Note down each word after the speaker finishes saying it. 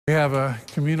We have a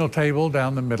communal table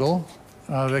down the middle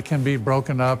that can be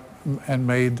broken up and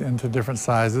made into different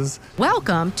sizes.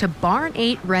 Welcome to Barn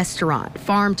 8 Restaurant,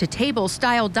 farm-to-table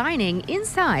style dining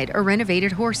inside a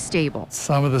renovated horse stable.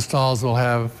 Some of the stalls will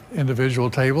have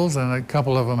individual tables, and a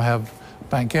couple of them have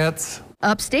banquettes.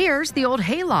 Upstairs, the old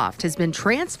hayloft has been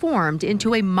transformed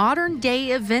into a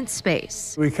modern-day event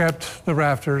space. We kept the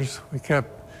rafters, we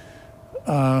kept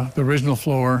the original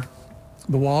floor.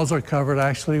 The walls are covered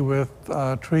actually with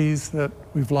trees that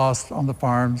we've lost on the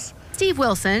farms. Steve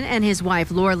Wilson and his wife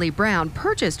Laura Lee Brown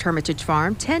purchased Hermitage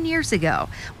Farm 10 years ago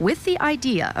with the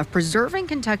idea of preserving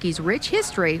Kentucky's rich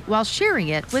history while sharing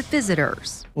it with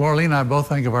visitors. Laura Lee and I both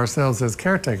think of ourselves as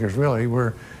caretakers, really.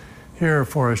 We're here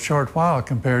for a short while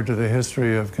compared to the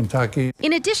history of Kentucky.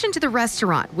 In addition to the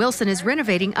restaurant, Wilson is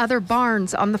renovating other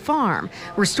barns on the farm,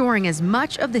 restoring as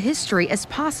much of the history as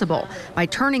possible by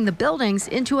turning the buildings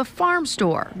into a farm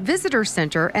store, visitor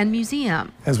center, and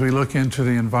museum. As we look into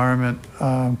the environment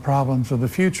problems of the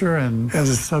future, and as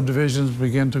the subdivisions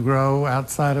begin to grow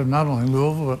outside of not only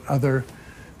Louisville but other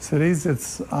cities,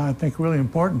 it's, I think, really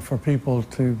important for people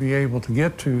to be able to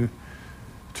get to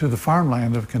the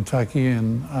farmland of Kentucky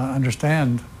and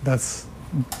understand that's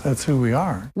who we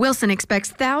are. Wilson expects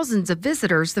thousands of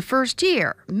visitors the first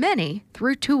year, many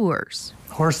through tours.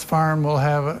 Horse Farm will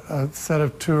have a set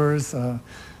of tours.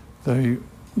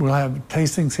 We'll have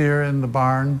tastings here in the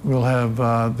barn. We'll have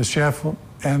the chef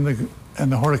and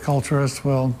the horticulturist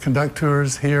will conduct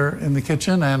tours here in the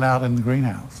kitchen and out in the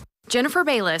greenhouse. Jennifer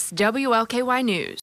Bayless, WLKY News.